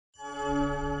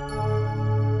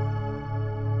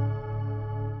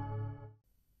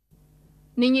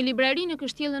Në një librari në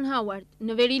kështjellën Howard,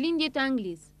 në verilindje të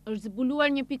Anglisë, është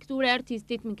zbuluar një pikturë e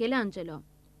artistit Mikelanxhelo.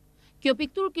 Kjo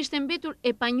pikturë kishte mbetur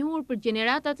e panjohur për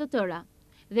gjenerata të tëra,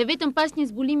 dhe vetëm pas një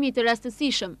zbulimi të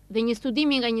rastësishëm dhe një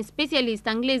studimi nga një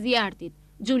specialist anglez i artit,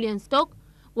 Xhulian Stok,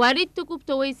 u arrit të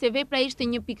kuptohej se vepra ishte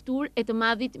një pikturë e të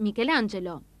madhit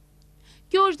Mikelanxhelo.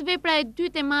 Kjo është vepra e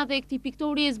dytë e madhe e këtij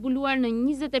piktori e zbuluar në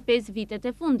 25 vitet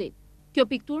e fundit. Kjo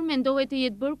pikturë mendohet të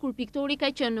jetë bërë kur piktori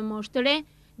ka qenë në moshë të re,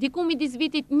 diku midis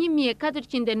vitit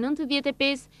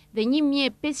 1495 dhe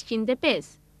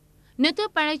 1505. Në të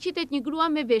paraqitet një grua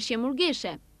me veshje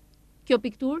murgeshe. Kjo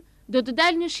pikturë do të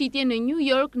dalë në shitje në New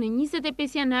York në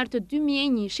 25 janar të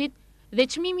 2001 dhe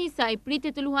çmimi i saj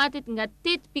pritet të luhatet nga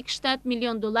 $8.7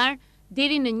 milion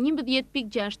deri në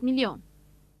 11.6 milion.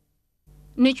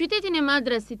 Në qytetin e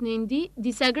madrasit në Indi,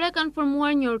 disa gra kanë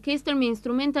formuar një orkestër me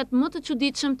instrumentat më të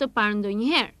çuditshëm të parë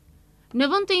ndonjëherë. Në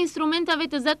vend të instrumentave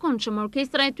të zakonshëm,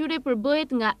 orkestra e tyre përbëhet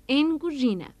nga enë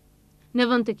kuzhine. Në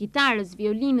vend të kitarës,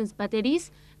 violinës,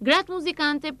 baterisë, gratë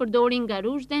muzikante përdorin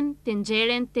garuzhden,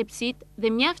 tenxheren, tepsit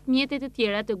dhe mjaft mjete të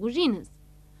tjera të kuzhinës.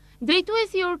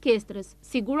 Drejtuesi i orkestrës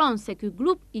siguron se ky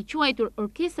grup i quajtur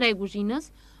Orkestra e Kuzhinës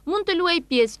mund të luajë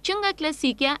pjesë që nga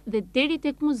klasikja dhe deri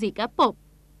tek muzika pop.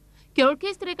 Kjo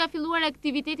orkestrë ka filluar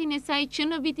aktivitetin e saj që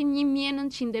në vitin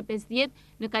 1950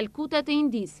 në Kalkuta të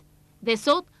Indisë, dhe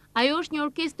sot ajo është një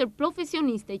orkestër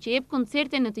profesioniste që jep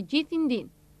koncerte në të gjithë Indinë.